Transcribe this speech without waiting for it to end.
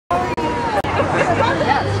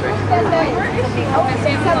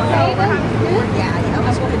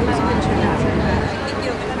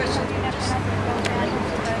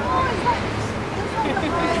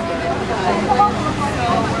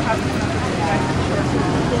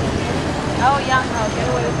Oh, yeah, no, get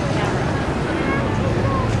away with the camera.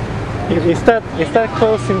 Is that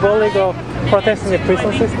close symbolic of protesting the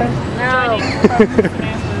prison system? No.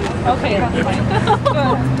 Okay, that's fine.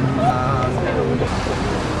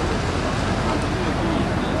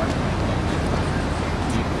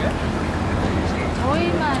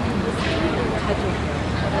 저희만 가족,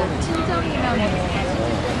 친정이면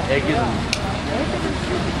애기는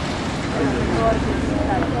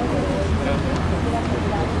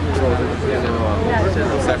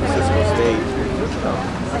San Francisco State.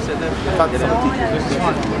 I said that. I talked to some teachers.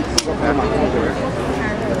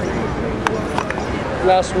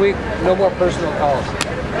 last week, no more personal calls.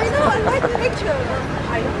 I know, I'd like to make sure.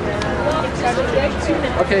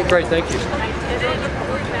 Okay, great, thank you.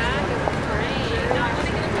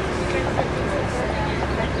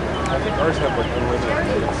 I think ours have like unlimited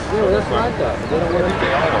minutes. No, that's not that. They don't want to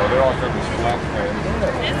They all know. They're all from this flat plan.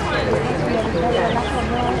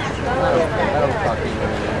 I don't talk to you.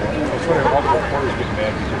 That's why all the reporters get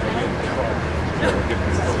mad because they get in trouble. They're getting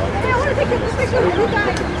people like I want to take a picture with you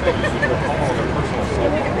guys.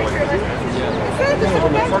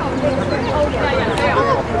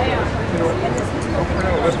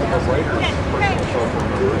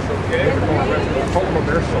 all their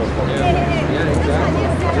personal stuff.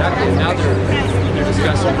 Exactly. Now they're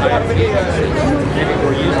discussing IFP. Maybe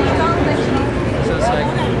we're using it. So it's like,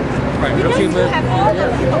 right, 15 minutes.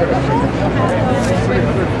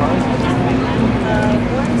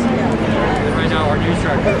 And right now, our news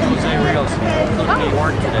director, Jose Rios, is going to New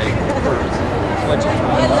York today for budget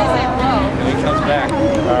time. And he comes back.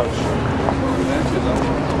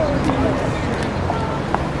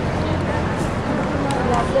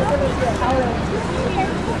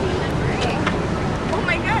 Oh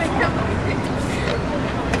my God, I can't believe it.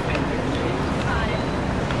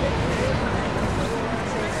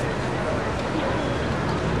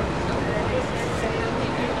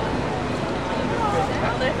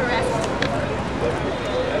 I'll let her ask.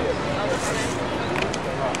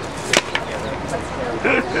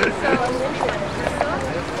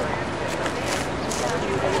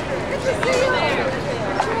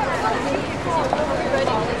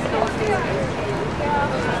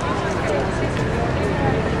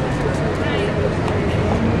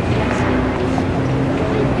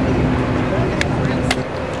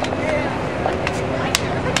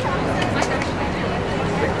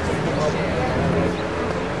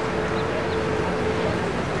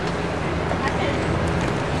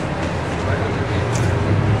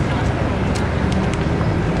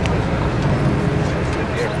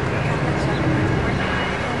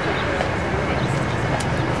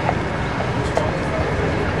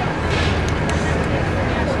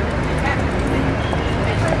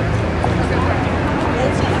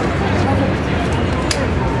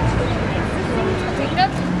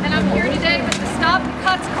 And I'm here today with the Stop the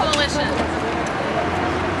Cuts Coalition.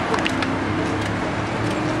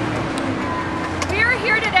 We are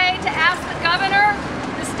here today to ask the governor,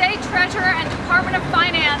 the state treasurer, and Department of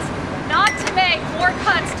Finance not to make more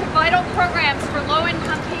cuts to vital programs for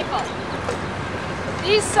low-income people.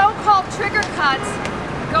 These so-called trigger cuts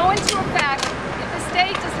go into effect if the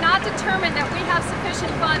state does not determine that we have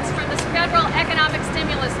sufficient funds for this federal economic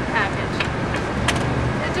stimulus package.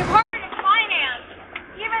 The Department of Finance,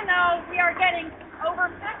 even though we are getting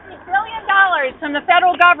over $50 billion from the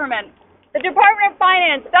federal government, the Department of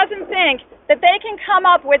Finance doesn't think that they can come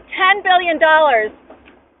up with $10 billion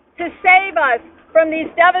to save us from these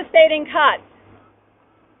devastating cuts.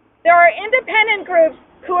 There are independent groups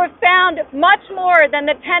who have found much more than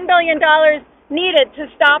the $10 billion needed to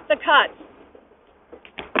stop the cuts.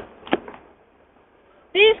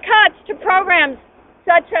 These cuts to programs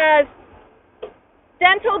such as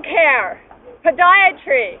dental care,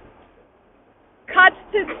 podiatry, cuts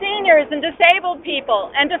to seniors and disabled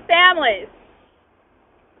people and to families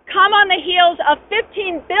come on the heels of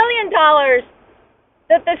 $15 billion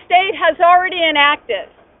that the state has already enacted.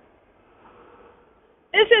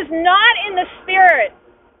 This is not in the spirit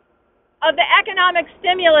of the economic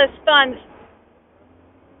stimulus funds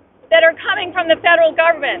that are coming from the federal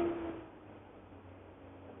government.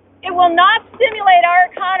 It will not stimulate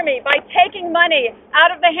our economy by taking money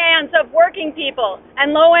out of the hands of working people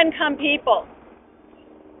and low-income people.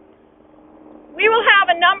 We will have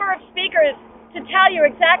a number of speakers to tell you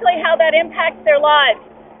exactly how that impacts their lives.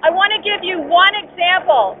 I want to give you one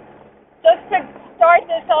example just to start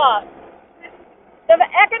this off. The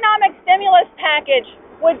economic stimulus package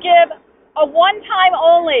would give a one-time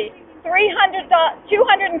only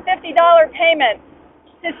 $250 payment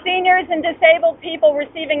to seniors and disabled people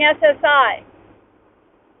receiving SSI.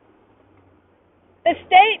 The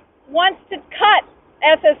state wants to cut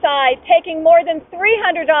SSI, taking more than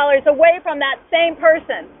 $300 away from that same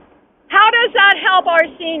person. How does that help our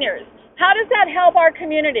seniors? How does that help our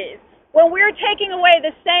communities when we're taking away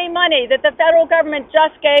the same money that the federal government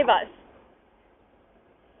just gave us?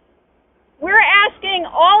 We're asking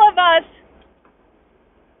all of us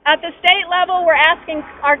at the state level, we're asking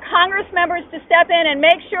our Congress members to step in and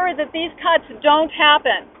make sure that these cuts don't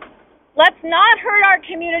happen. Let's not hurt our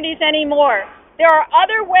communities anymore. There are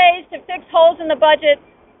other ways to fix holes in the budget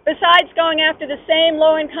besides going after the same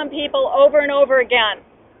low-income people over and over again.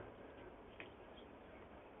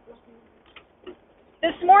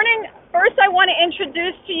 This morning, first I want to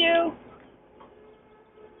introduce to you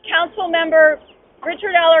Council Member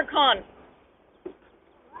Richard Alarcon.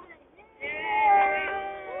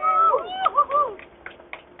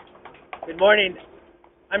 Good morning.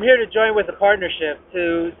 I'm here to join with the partnership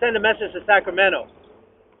to send a message to Sacramento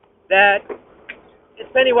that it's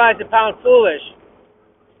penny wise and pound foolish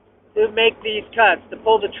to make these cuts, to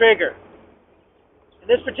pull the trigger. In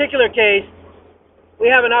this particular case, we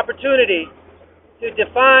have an opportunity to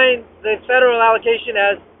define the federal allocation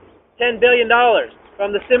as $10 billion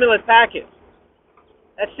from the stimulus package.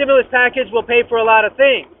 That stimulus package will pay for a lot of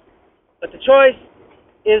things, but the choice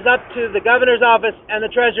is up to the governor's office and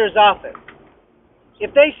the treasurer's office.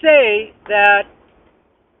 If they say that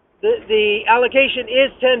the allocation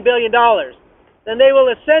is $10 billion, then they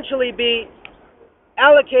will essentially be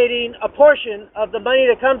allocating a portion of the money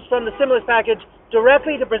that comes from the stimulus package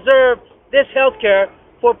directly to preserve this health care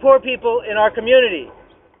for poor people in our community.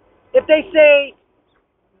 If they say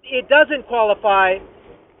it doesn't qualify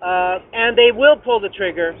and they will pull the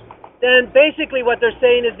trigger, then basically what they're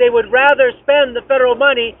saying is they would rather spend the federal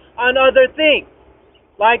money on other things,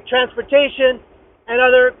 like transportation and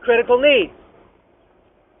other critical needs.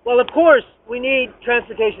 Well, of course, we need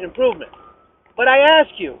transportation improvement. But I ask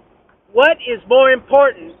you, what is more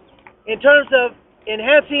important in terms of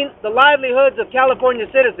enhancing the livelihoods of California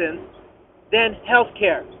citizens than health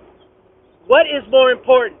care? What is more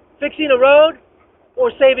important, fixing a road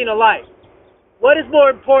or saving a life? What is more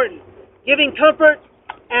important, giving comfort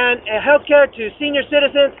and health care to senior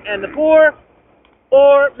citizens and the poor,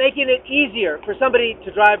 or making it easier for somebody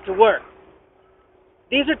to drive to work?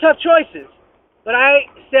 These are tough choices, but I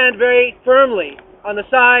stand very firmly on the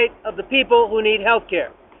side of the people who need health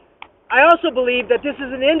care. I also believe that this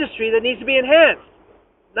is an industry that needs to be enhanced,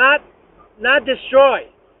 not destroyed.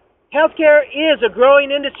 Healthcare is a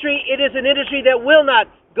growing industry. It is an industry that will not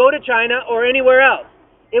go to China or anywhere else.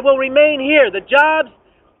 It will remain here. The jobs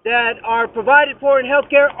that are provided for in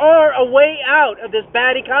healthcare are a way out of this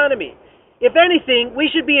bad economy. If anything, we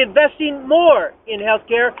should be investing more in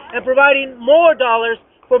healthcare and providing more dollars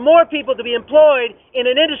for more people to be employed in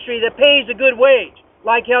an industry that pays a good wage,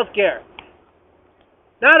 like healthcare.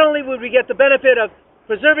 Not only would we get the benefit of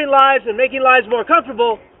preserving lives and making lives more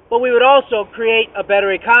comfortable, but we would also create a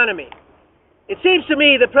better economy. It seems to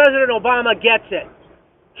me that President Obama gets it.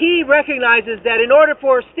 He recognizes that in order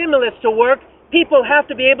for stimulus to work, people have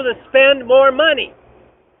to be able to spend more money.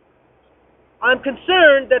 I'm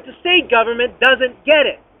concerned that the state government doesn't get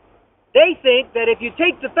it. They think that if you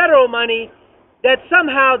take the federal money, that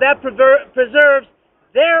somehow that preserves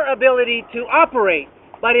their ability to operate.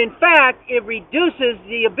 But in fact, it reduces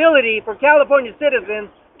the ability for California citizens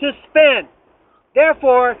to spend,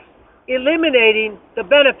 therefore eliminating the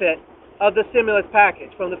benefit of the stimulus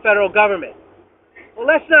package from the federal government. Well,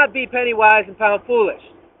 let's not be penny wise and pound foolish.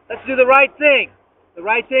 Let's do the right thing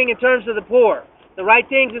in terms of the poor, the right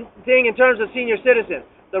thing in terms of senior citizens,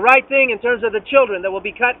 the right thing in terms of the children that will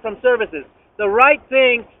be cut from services, the right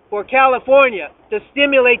thing for California to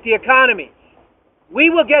stimulate the economy. We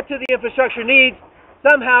will get to the infrastructure needs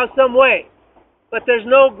somehow, some way, but there's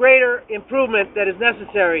no greater improvement that is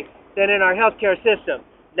necessary than in our healthcare system.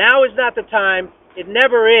 Now is not the time, it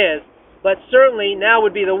never is, but certainly now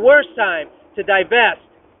would be the worst time to divest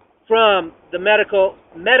from the medical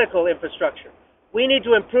infrastructure. We need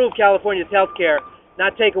to improve California's health care,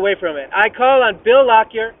 not take away from it. I call on Bill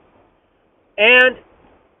Lockyer and,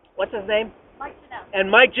 what's his name? Mike Gineste.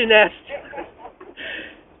 And Mike Gineste.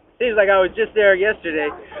 Seems like I was just there yesterday.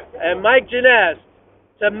 And Mike Gineste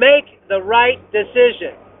to make the right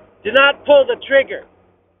decision. Do not pull the trigger.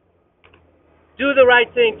 Do the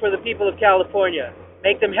right thing for the people of California.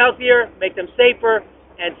 Make them healthier, make them safer,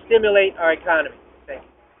 and stimulate our economy. Thank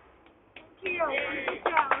you.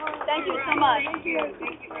 Thank you so much. Thank you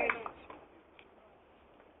very much.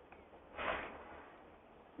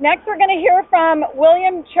 Next, we're going to hear from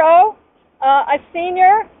William Cho, a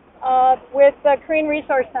senior with the Korean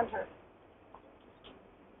Resource Center.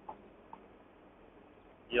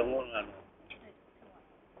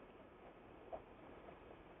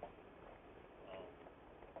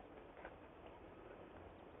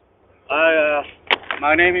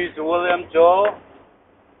 My name is William Cho.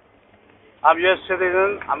 I'm U.S.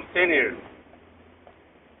 citizen. I'm senior.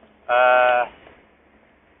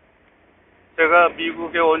 제가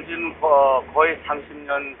미국에 온 지는 거의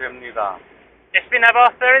 30년 됩니다. It's been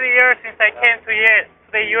about 30 years since I came to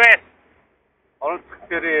the U.S. 오늘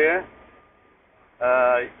특별히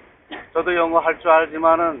저도 영어 할 줄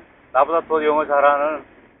알지만은 나보다 더 영어 잘하는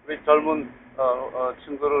우리 젊은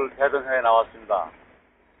친구를 대동해 나왔습니다.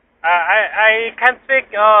 I can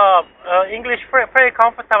speak English pretty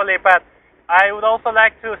comfortably, but I would also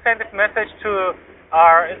like to send this message to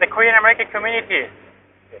the Korean American community.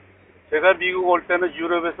 제가 미국 올 때는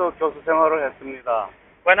유럽에서 교수 생활을 했습니다.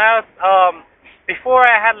 When I was before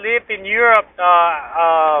I had lived in Europe,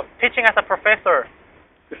 teaching as a professor.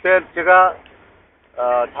 그때 제가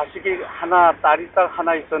자식이 딸이 딱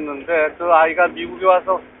하나 있었는데 그 아이가 미국에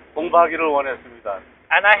와서 공부하기를 원했습니다.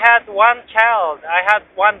 And I had one child. I had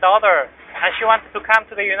one daughter, and she wanted to come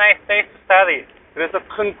to the United States to study. 그래서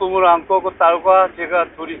큰 꿈을 안고 그 딸과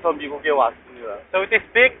제가 둘이서 미국에 왔습니다. So with this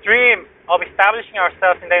big dream of establishing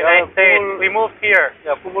ourselves in the United States, we moved here.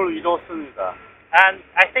 꿈을 이뤘습니다. And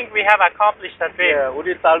I think we have accomplished that dream.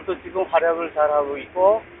 우리 딸도 지금 활약을 잘하고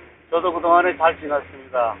있고 저도 그동안에 잘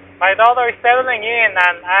지났습니다. My daughter is settling in,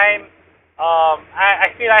 and I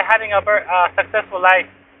feel I'm having a successful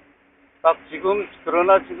life.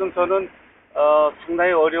 그러나 지금 저는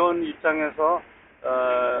상당히 어려운 입장에서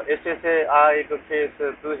SSI 그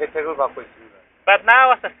케이스 그 혜택을 받고 있습니다. But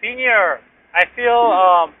now as a senior, I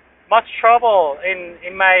feel much trouble in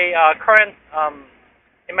my current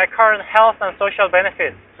health and social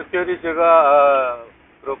benefits. 특별히 제가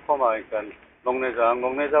그러니까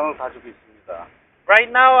녹내장을 가지고 있습니다.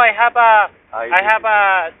 Right now I have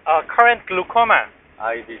a current glaucoma.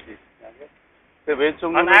 eye disease.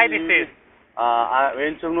 왼쪽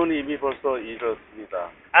눈은 이미 벌써 잃었습니다.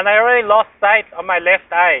 And I already lost sight of my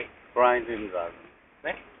left eye. blind입니다.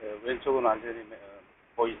 네? 왼쪽은 완전히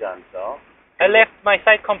보이지 않죠. I left my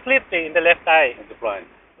sight completely in the left eye. blind.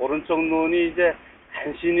 오른쪽 눈이 이제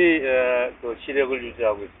간신히 그 시력을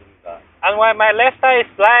유지하고 있습니다. And when my left eye is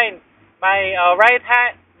blind, my right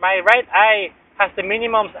eye has the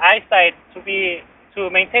minimum eyesight to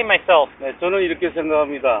maintain myself. 네, 저는 이렇게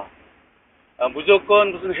생각합니다.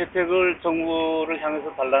 무조건 무슨 혜택을 정부를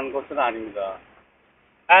향해서 달라는 것은 아닙니다.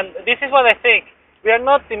 And this is what I think. We are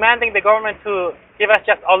not demanding the government to give us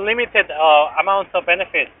just unlimited amounts of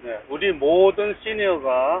benefits. 네, 우리 모든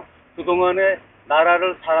시니어가 그동안에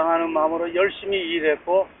나라를 사랑하는 마음으로 열심히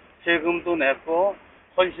일했고 세금도 냈고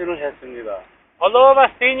헌신을 했습니다. All of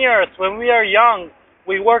us seniors, when we are young,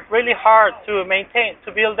 we worked really hard to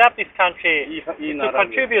build up this country, to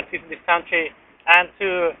contribute to this country, and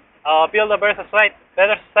to build a better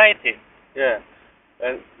society. 예,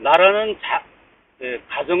 나라는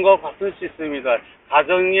가정과 같은 시스템이다.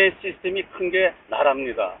 가정의 시스템이 큰 게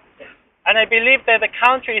나라입니다. And I believe that the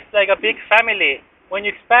country is like a big family. When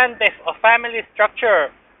you expand a family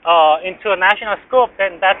structure into a national scope,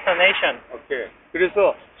 then that's a nation. 오케이.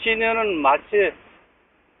 그래서 시니어는 마치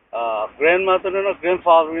grandmother나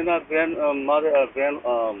grandfather이나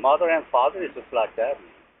mother and father is just like that.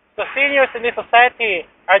 So seniors in this society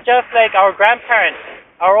are just like our grandparents,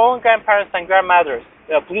 our own grandparents and grandmothers.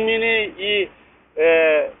 국민이 이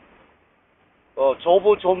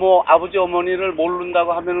조부, 조모, 아버지, 어머니를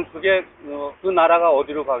모른다고 하면은 그게 그 나라가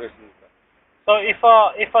어디로 가겠습니까? So if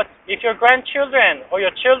your grandchildren or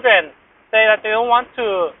your children say that they don't want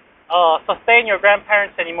to sustain your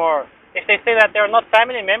grandparents anymore, if they say that they are not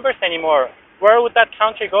family members anymore, where would that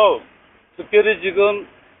country go? 특별히 지금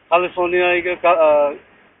캘리포니아의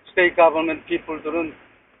스테이트 가버먼트 피플들은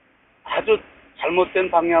아주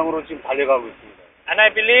잘못된 방향으로 지금 달려가고 있습니다. And I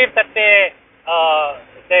believe that the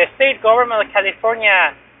state government of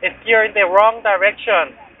California is gearing the wrong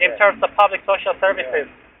direction in terms of public social services.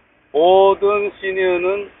 모든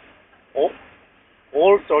시니어는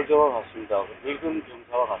올 솔저와 같습니다. 늙은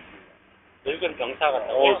병사와 같습니다. 늙은 병사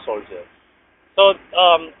같다고요? All soldiers. So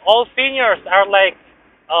all seniors are like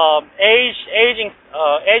aging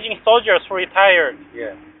soldiers who retired.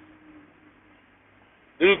 예.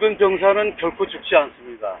 늙은 병사는 결코 죽지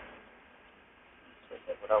않습니다.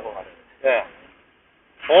 뭐라고 말해요? 예.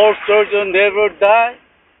 All soldiers never die,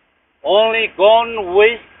 only gone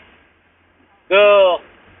with the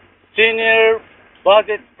senior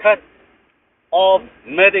budget cut of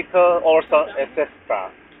medical or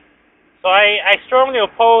etc. So I strongly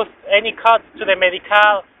oppose any cuts to the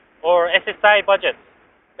Medi-Cal or SSI budget.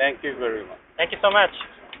 Thank you very much. Thank you so much.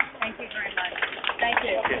 Thank you very much. Thank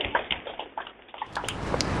you.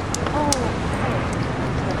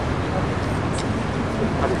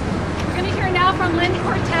 We're going to hear now from Lynn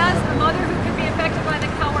Cortez, a mother who could be affected by the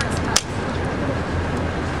CalWORKs cuts.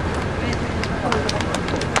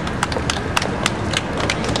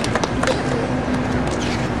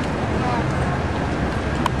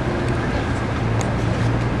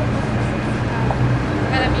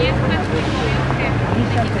 Para mí es una tristeza que me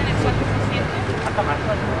quiten el 4%,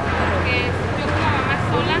 porque yo como mamá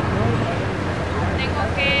sola tengo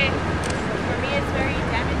que, for me it's very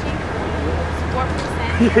damaging, 4%,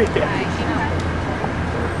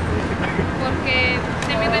 porque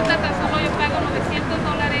de mi renta tan solo yo pago $900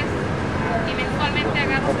 y mensualmente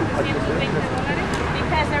agarro $720.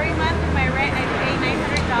 Because every month in my rent I pay $900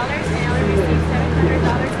 and I only receive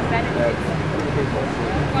 $700 in benefits.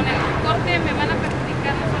 Con el corte me van a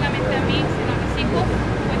perjudicar no solamente a mí, sino a mis hijos.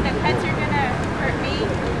 With the cuts you're gonna hurt me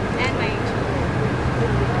and my children.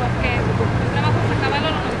 Porque el trabajo se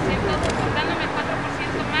acabaron los 900, cortándome el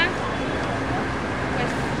 4% más, pues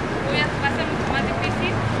va a ser mucho más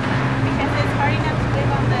difícil. Because it's hard enough to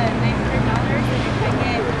live on the $900 and if I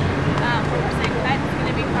get 4% cut, it's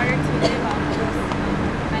gonna be harder to live on those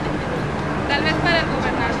benefits. Tal vez para el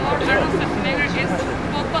gobernador Arnold Schwarzenegger es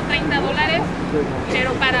poco $30,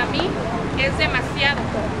 pero para mí es demasiado.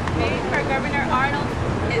 Maybe for Governor Arnold,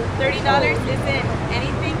 $30 isn't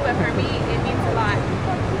anything, but for me, it means a lot.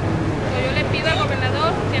 Yo le pido al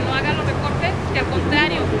gobernador que no haga los recortes, que al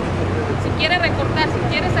contrario, si quiere recortar, si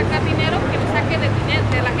quiere sacar dinero, que lo saque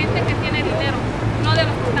de la gente que tiene dinero, no de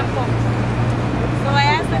los que están pobres. So I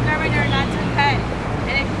asked the governor not to cut,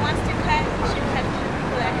 and if he wants to cut, he should cut to the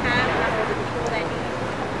people that have, not to the people that need.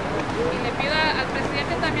 Y le pido al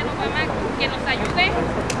presidente también Obama que nos ayude,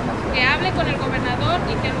 que hable con el gobernador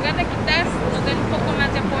y que en lugar de quitar nos den un poco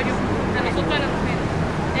más de apoyo a nosotros las mujeres.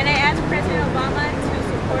 And I asked President Obama to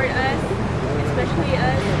support us, especially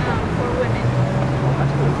us for women.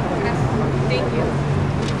 Gracias. Thank you.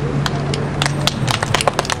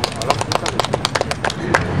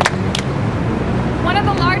 One of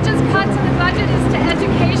the largest cuts in the budget is to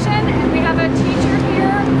education, and we have a teacher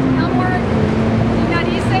here, Elmore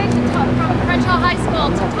Inadise, from Crenshaw High School,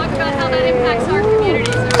 to talk about how that impacts our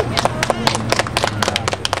communities.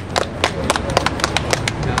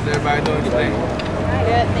 How's everybody doing today?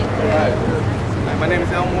 Good, thank you. Hi, my name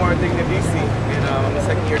is Elmore Inadise, and I'm a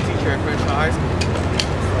second-year teacher at Crenshaw High School.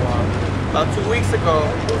 So, about 2 weeks ago,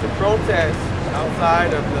 there was a protest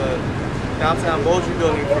outside of the downtown Beaudry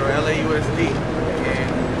building for LAUSD, and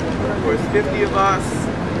there was 50 of us,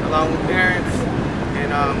 along with parents,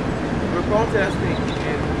 and we were protesting,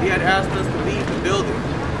 and he had asked us to leave the building.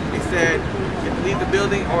 He said, you have to leave the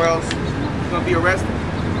building or else you're going to be arrested.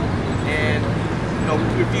 And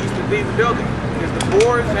we refused to leave the building because the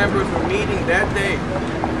board members were meeting that day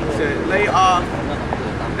to lay off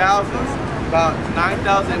thousands, about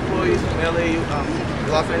 9,000 employees from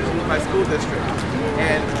Los Angeles Unified School District.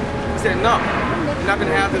 And we said, no, we're not going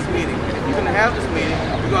to have this meeting. And if you're going to have this meeting,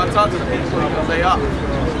 we're going to talk to the people you're going to lay off.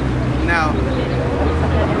 Now,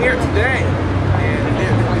 I'm here today, and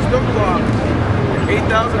they're still going. 8,000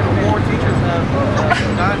 or more teachers have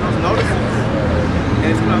gotten those notices. And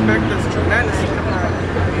it's going to affect us tremendously.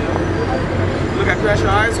 Look at Crenshaw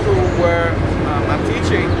High School where I'm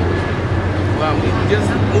teaching. Well, we just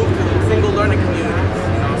moved to single learning communities.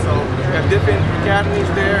 So we have different academies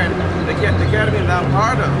there, and the academy that I'm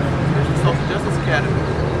part of is the Social Justice Academy.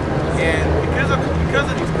 And because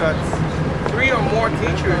of these cuts, 3 or more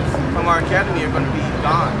teachers from our academy are going to be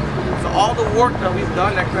gone. So all the work that we've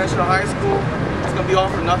done at Crenshaw High School is going to be all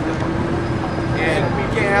for nothing. And we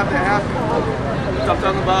can't have that happen. So I'm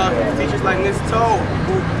talking about teachers like Ms. Toe,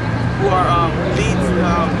 who are leads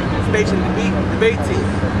station debate team.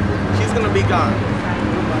 She's going to be gone.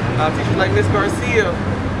 Teachers like Ms. Garcia,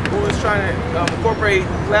 who is trying to incorporate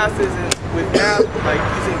classes with math, like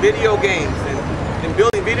using video games and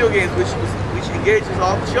building video games, which engages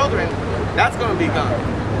all the children. That's going to be gone.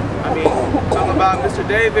 I mean, talking about Mr.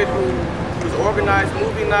 David, who was organized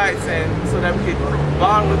movie nights and so that we could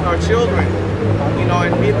bond with our children,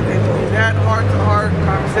 and we've had heart-to-heart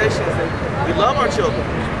conversations, and we love our children.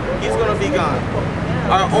 He's going to be gone.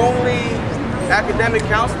 Our only academic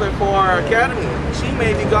counselor for our academy, she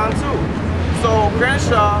may be gone too. So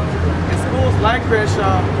Crenshaw and schools like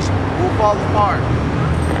Crenshaw will fall apart.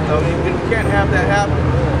 We can't have that happen.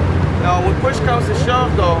 Now, when push comes to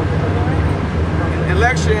shove, though, in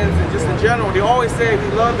elections and just in general, they always say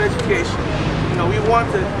we love education. We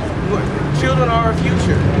want to children are our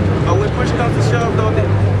future. But when push comes to shove, though,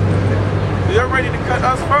 they're ready to cut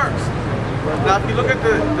us first. Now, if you look at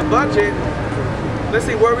the budget, let's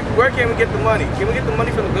see, where can we get the money? Can we get the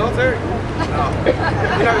money from the military? No.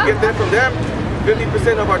 We're not going to get that from them.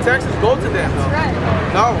 50% of our taxes go to them.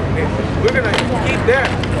 No. We're going to keep them.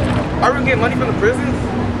 Are we going to get money from the prisons?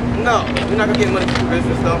 No. We're not going to get money from the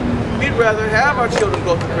prisons, though. We'd rather have our children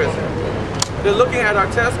go to prison. They're looking at our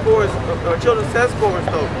test scores, our children's test scores,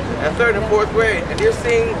 though, at 3rd and 4th grade, and they're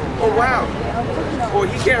seeing, oh, wow. Or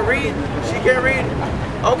he can't read, she can't read.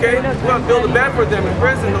 Okay, we're going to build a bed for them in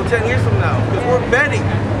prison 10 years from now, because we're betting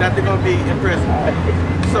that they're going to be in prison.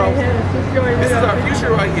 So, this is our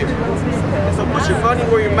future right here. And so put your money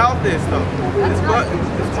where your mouth is, though. This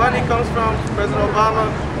money comes from President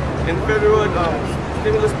Obama and the federal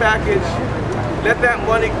stimulus package. Let that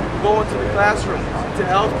money go into the classrooms, to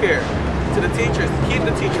healthcare, to the teachers, to keep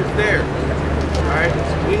the teachers there. All right?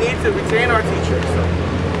 We need to retain our teachers.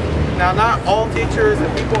 Now, not all teachers and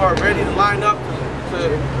people are ready to line up to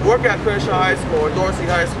work at Crenshaw High School or Dorsey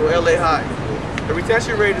High School, LA High. The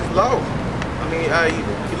retention rate is low. I mean,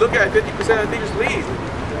 you look at 50% of the teachers leave.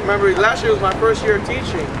 Remember, last year was my first year of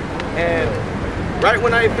teaching, and right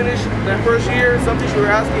when I finished that first year, some teachers were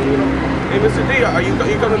asking, you know, hey, Mr. D, are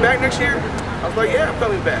you coming back next year? I was like, yeah, I'm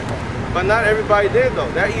coming back. But not everybody did, though.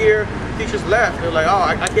 That year, teachers left. They're like, oh,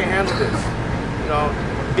 I can't handle this. You know,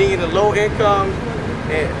 being in a low income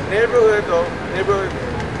neighborhood, though,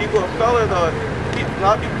 people of color, though, a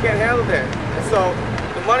lot of people can't handle that. And so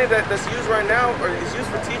the money that's used right now is used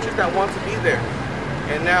for teachers that want to be there.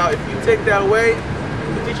 And now if you take that away,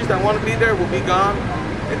 the teachers that want to be there will be gone.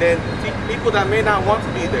 And then people that may not want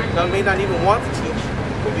to be there, that may not even want to teach,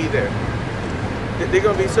 will be there. They're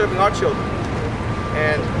going to be serving our children.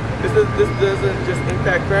 And this doesn't just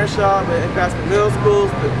impact Crenshaw, but it impacts the middle schools,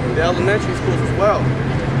 the elementary schools as well.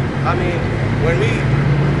 I mean, when we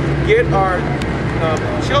get our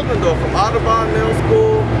children, though, from Audubon Middle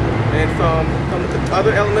School and from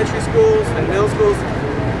other elementary schools and middle schools,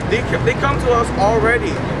 they come to us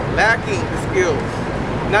already lacking the skills.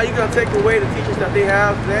 Now you're going to take away the teachers that they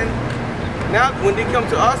have. Then, now when they come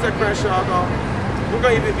to us at Crenshaw, though, we're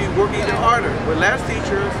going to be working even harder with less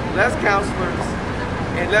teachers, less counselors,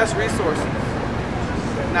 and less resources.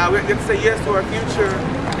 Now we get to say yes to our future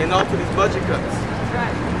and no to these budget cuts. That's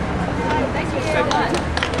right. Thank you so much.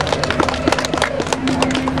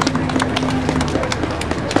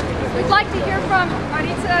 We'd like to hear from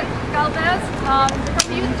Maritza Galvez from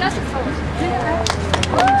the Youth Justice Coalition.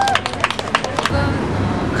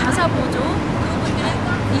 가사 보조 그분들은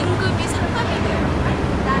임금이 삭감이 돼요.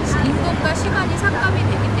 임금과 시간이 삭감이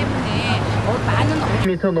되기 때문에 많은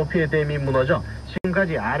 10m 높이의 댐이 무너져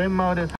지금까지 아랫마을에서